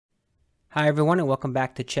Hi everyone and welcome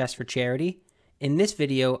back to Chess for Charity. In this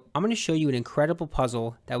video, I'm going to show you an incredible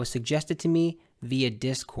puzzle that was suggested to me via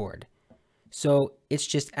Discord. So it's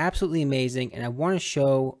just absolutely amazing and I want to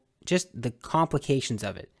show just the complications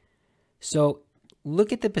of it. So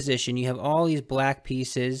look at the position. You have all these black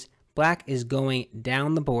pieces. Black is going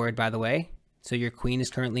down the board, by the way. So your queen is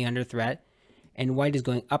currently under threat and white is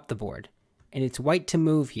going up the board. And it's white to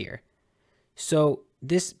move here. So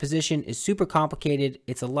this position is super complicated.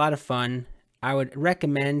 It's a lot of fun. I would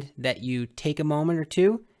recommend that you take a moment or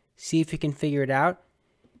two, see if you can figure it out.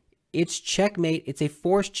 It's checkmate. It's a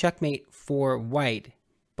forced checkmate for white,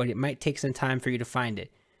 but it might take some time for you to find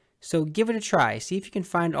it. So give it a try. See if you can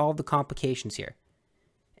find all the complications here.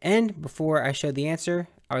 And before I show the answer,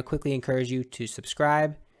 I would quickly encourage you to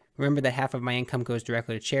subscribe. Remember that half of my income goes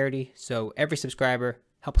directly to charity, so every subscriber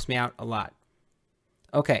helps me out a lot.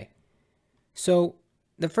 Okay, so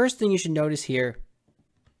the first thing you should notice here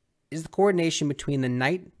is the coordination between the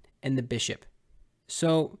knight and the bishop.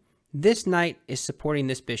 So this knight is supporting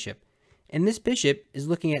this bishop, and this bishop is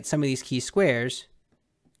looking at some of these key squares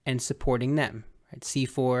and supporting them, right?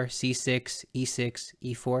 C4, C6, E6,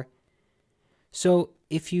 E4. So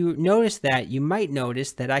if you notice that, you might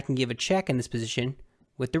notice that I can give a check in this position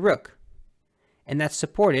with the rook, and that's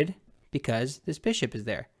supported because this bishop is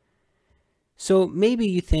there. So maybe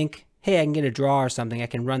you think, hey, I can get a draw or something. I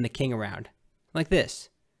can run the king around like this.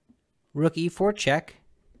 Rook e4 check.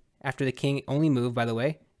 After the king only move, by the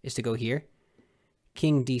way, is to go here.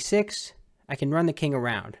 King d6. I can run the king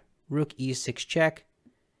around. Rook e6 check.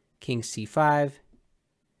 King c5.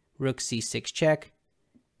 Rook c6 check.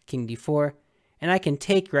 King d4. And I can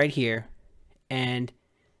take right here. And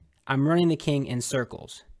I'm running the king in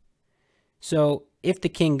circles. So if the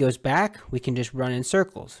king goes back, we can just run in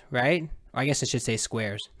circles, right? I guess I should say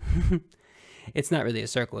squares. It's not really a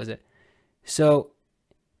circle, is it? So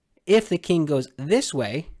if the king goes this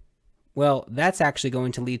way, well, that's actually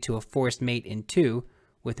going to lead to a forced mate in 2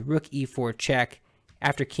 with rook e4 check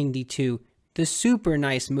after king d2. The super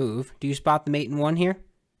nice move. Do you spot the mate in 1 here?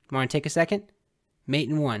 Want to take a second? Mate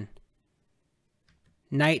in 1.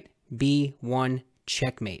 Knight b1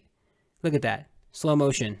 checkmate. Look at that. Slow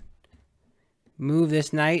motion. Move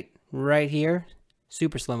this knight right here.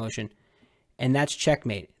 Super slow motion. And that's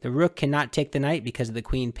checkmate. The rook cannot take the knight because of the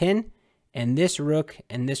queen pin, and this rook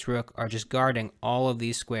are just guarding all of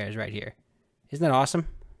these squares right here. Isn't that awesome?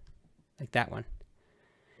 Like that one.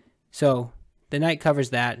 So the knight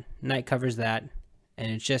covers that,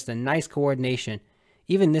 and it's just a nice coordination.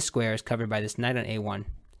 Even this square is covered by this knight on a1.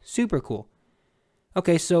 Super cool.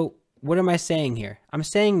 Okay, so what am I saying here? I'm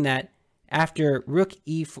saying that after rook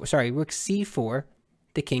c4,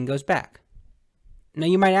 the king goes back. Now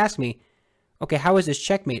you might ask me, okay, how is this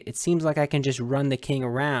checkmate? It seems like I can just run the king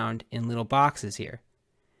around in little boxes here.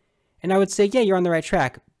 And I would say, yeah, you're on the right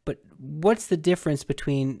track, but what's the difference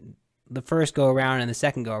between the first go around and the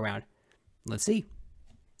second go around? Let's see.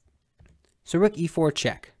 So rook e4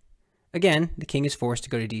 check. Again, the king is forced to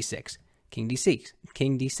go to d6. King d6,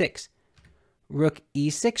 king d6. Rook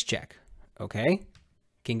e6 check. Okay,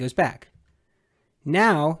 king goes back.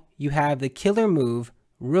 Now you have the killer move,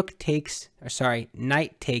 knight takes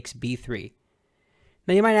b3.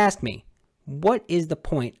 Now you might ask me, what is the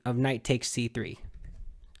point of knight takes c3?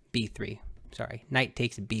 b3. Sorry, knight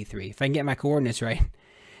takes b3. If I can get my coordinates right.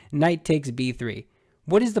 Knight takes b3.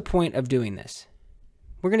 What is the point of doing this?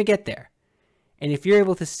 We're going to get there. And if you're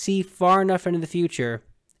able to see far enough into the future,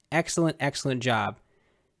 excellent, excellent job.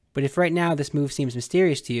 But if right now this move seems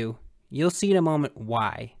mysterious to you, you'll see in a moment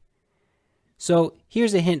why. So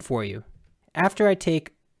here's a hint for you. After I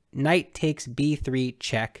take knight takes b3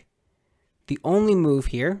 check, the only move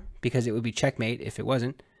here, because it would be checkmate if it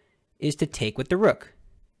wasn't, is to take with the rook.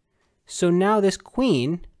 So now this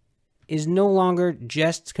queen is no longer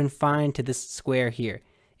just confined to this square here.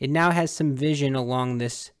 It now has some vision along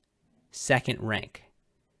this second rank.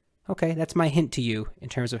 Okay, that's my hint to you in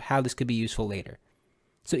terms of how this could be useful later.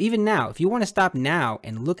 So even now, if you want to stop now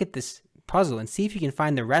and look at this puzzle and see if you can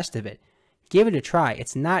find the rest of it, give it a try.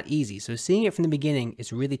 It's not easy. So seeing it from the beginning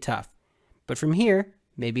is really tough. But from here,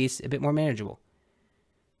 maybe it's a bit more manageable.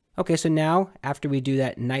 Okay, so now after we do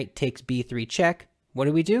that knight takes b3 check, what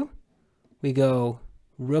do? We go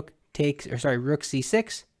rook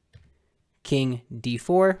c6, king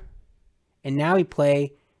d4, and now we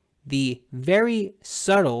play the very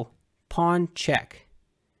subtle pawn check.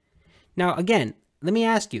 Now again, let me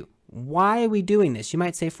ask you, why are we doing this? You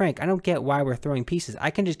might say, Frank, I don't get why we're throwing pieces.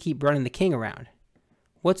 I can just keep running the king around.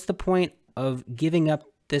 What's the point of giving up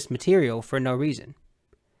this material for no reason?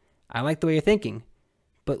 I like the way you're thinking,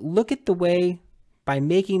 but look at the way, by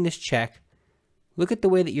making this check, look at the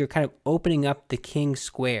way that you're kind of opening up the king's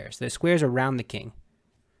squares, the squares around the king.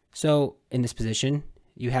 So in this position,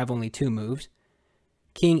 you have only 2 moves.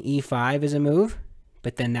 King e5 is a move,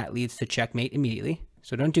 but then that leads to checkmate immediately.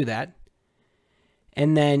 So don't do that.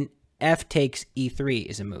 And then f takes e3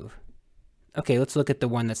 is a move. Okay, let's look at the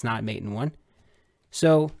one that's not mate in 1.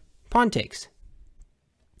 So pawn takes.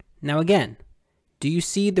 Now again, do you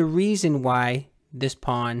see the reason why this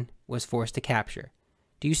pawn was forced to capture?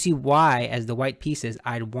 Do you see why, as the white pieces,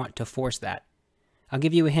 I'd want to force that? I'll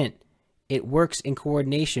give you a hint. It works in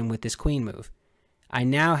coordination with this queen move. I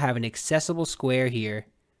now have an accessible square here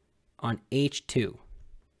on h2.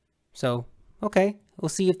 So, okay, we'll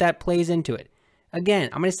see if that plays into it. Again,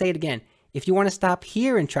 I'm going to say it again. If you want to stop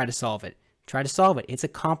here and try to solve it, try to solve it. It's a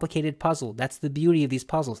complicated puzzle. That's the beauty of these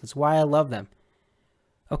puzzles. That's why I love them.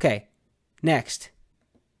 Okay, next,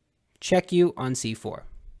 check you on c4.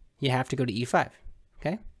 You have to go to e5,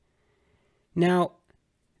 okay? Now,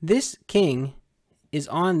 this king is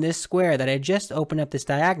on this square that I just opened up this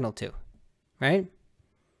diagonal to, right?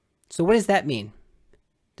 So what does that mean?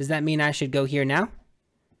 Does that mean I should go here now?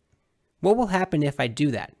 What will happen if I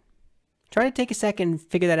do that? Try to take a second and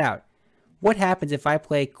figure that out. What happens if I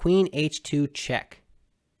play queen h2 check?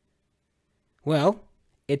 Well,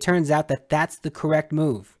 it turns out that that's the correct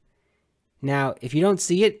move. Now, if you don't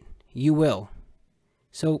see it, you will.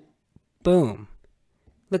 So, boom.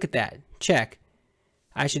 Look at that. Check.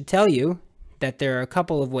 I should tell you that there are a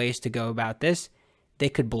couple of ways to go about this. They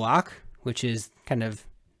could block, which is kind of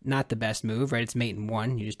not the best move, right? It's mate in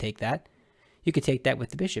 1. You just take that. You could take that with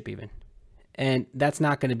the bishop even. And that's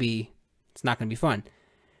not going to be, it's not going to be fun.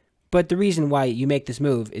 But the reason why you make this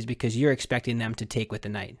move is because you're expecting them to take with the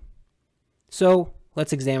knight. So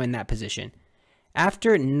let's examine that position.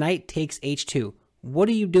 After knight takes h2, what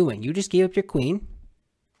are you doing? You just gave up your queen,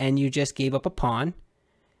 and you just gave up a pawn,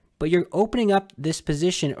 but you're opening up this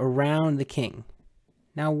position around the king.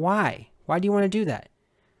 Now why? Why do you want to do that?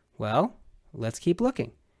 Well, let's keep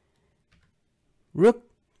looking. Rook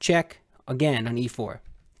check again on e4.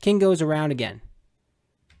 King goes around again.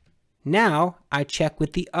 Now I check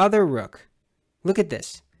with the other rook. Look at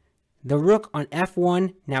this. The rook on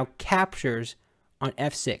f1 now captures on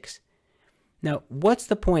f6. Now, what's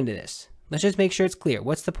the point of this? Let's just make sure it's clear.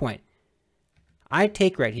 What's the point? I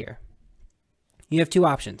take right here. You have 2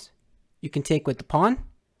 options. You can take with the pawn,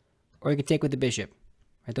 or you can take with the bishop.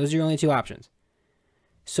 Right? Those are your only 2 options.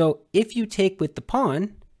 So if you take with the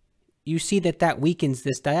pawn, you see that that weakens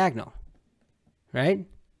this diagonal, right?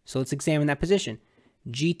 So let's examine that position.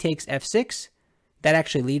 G takes f6. That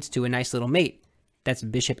actually leads to a nice little mate. That's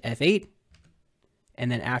bishop f8.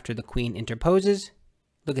 And then after the queen interposes,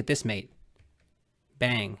 look at this mate.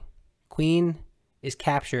 Bang. Queen is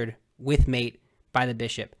captured with mate by the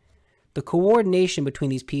bishop. The coordination between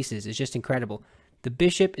these pieces is just incredible. The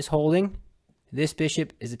bishop is holding. This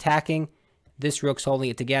bishop is attacking. This rook's holding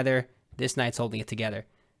it together. This knight's holding it together.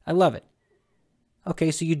 I love it. Okay,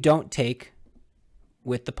 so you don't take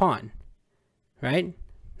with the pawn, right?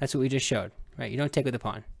 That's what we just showed, right? You don't take with the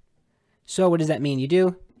pawn. So what does that mean you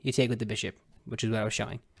do? You take with the bishop, which is what I was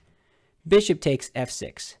showing. Bishop takes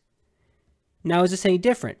f6. Now, is this any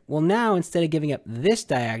different? Well, now, instead of giving up this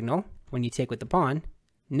diagonal when you take with the pawn,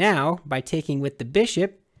 now, by taking with the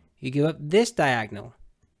bishop, you give up this diagonal.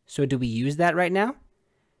 So do we use that right now?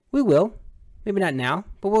 We will. Maybe not now,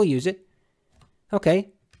 but we'll use it. Okay.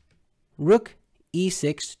 Rook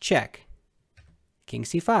e6 check. King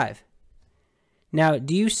c5. Now,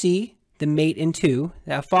 do you see the mate in 2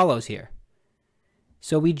 that follows here?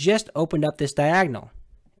 So we just opened up this diagonal.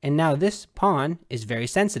 And now this pawn is very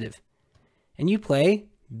sensitive. And you play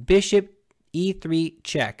bishop e3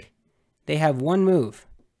 check. They have 1 move.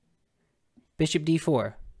 Bishop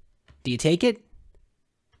d4. Do you take it?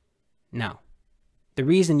 No. The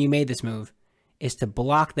reason you made this move is to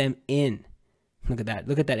block them in. Look at that.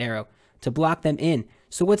 Look at that arrow. To block them in.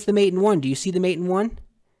 So what's the mate in 1? Do you see the mate in 1?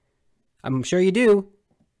 I'm sure you do.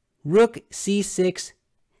 Rook c6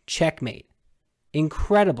 checkmate.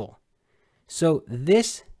 Incredible. So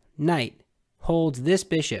this knight holds this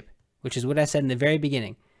bishop, which is what I said in the very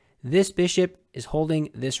beginning. This bishop is holding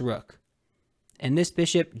this rook. And this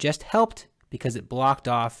bishop just helped because it blocked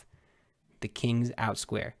off the king's out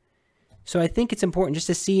square. So I think it's important just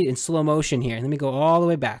to see it in slow motion here. Let me go all the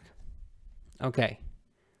way back. Okay.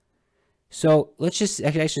 So let's just,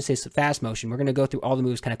 actually I should say fast motion. We're going to go through all the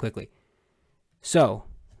moves kind of quickly. So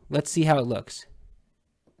let's see how it looks.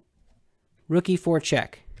 Rook e4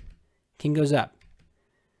 check. King goes up.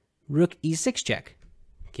 Rook e6 check.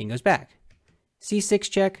 King goes back. c6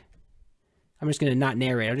 check. I'm just going to not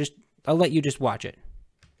narrate. I'll let you just watch it.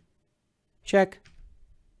 Check.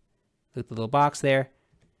 Look at the little box there.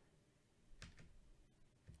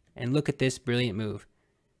 And look at this brilliant move.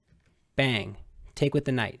 Bang. Take with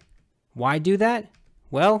the knight. Why do that?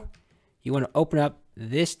 Well, you want to open up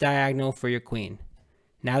this diagonal for your queen.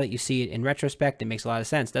 Now that you see it in retrospect, it makes a lot of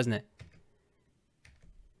sense, doesn't it?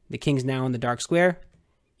 The king's now in the dark square.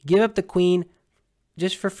 Give up the queen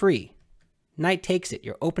just for free. Knight takes it.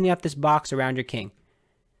 You're opening up this box around your king.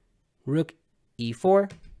 Rook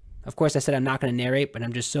e4. Of course, I said I'm not going to narrate, but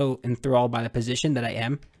I'm just so enthralled by the position that I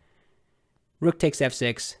am. Rook takes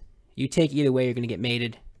f6. You take either way, you're going to get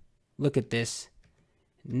mated. Look at this.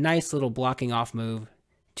 Nice little blocking off move.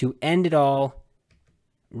 To end it all,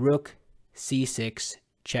 Rook c6,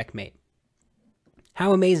 checkmate.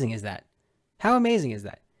 How amazing is that? How amazing is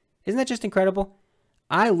that? Isn't that just incredible?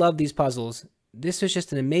 I love these puzzles. This was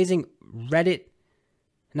just an amazing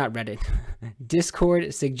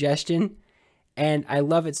Discord suggestion, and I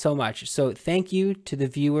love it so much. So thank you to the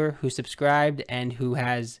viewer who subscribed and who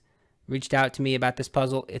has reached out to me about this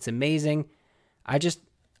puzzle. It's amazing.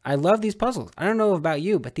 I love these puzzles. I don't know about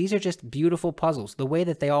you, but these are just beautiful puzzles. The way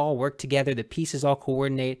that they all work together, the pieces all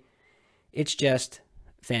coordinate, it's just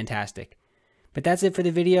fantastic. But that's it for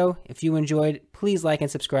the video. If you enjoyed, please like and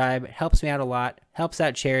subscribe. It helps me out a lot, helps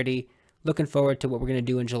out charity. Looking forward to what we're going to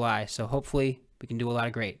do in July. So hopefully we can do a lot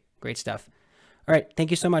of great stuff. All right.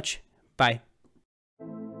 Thank you so much. Bye.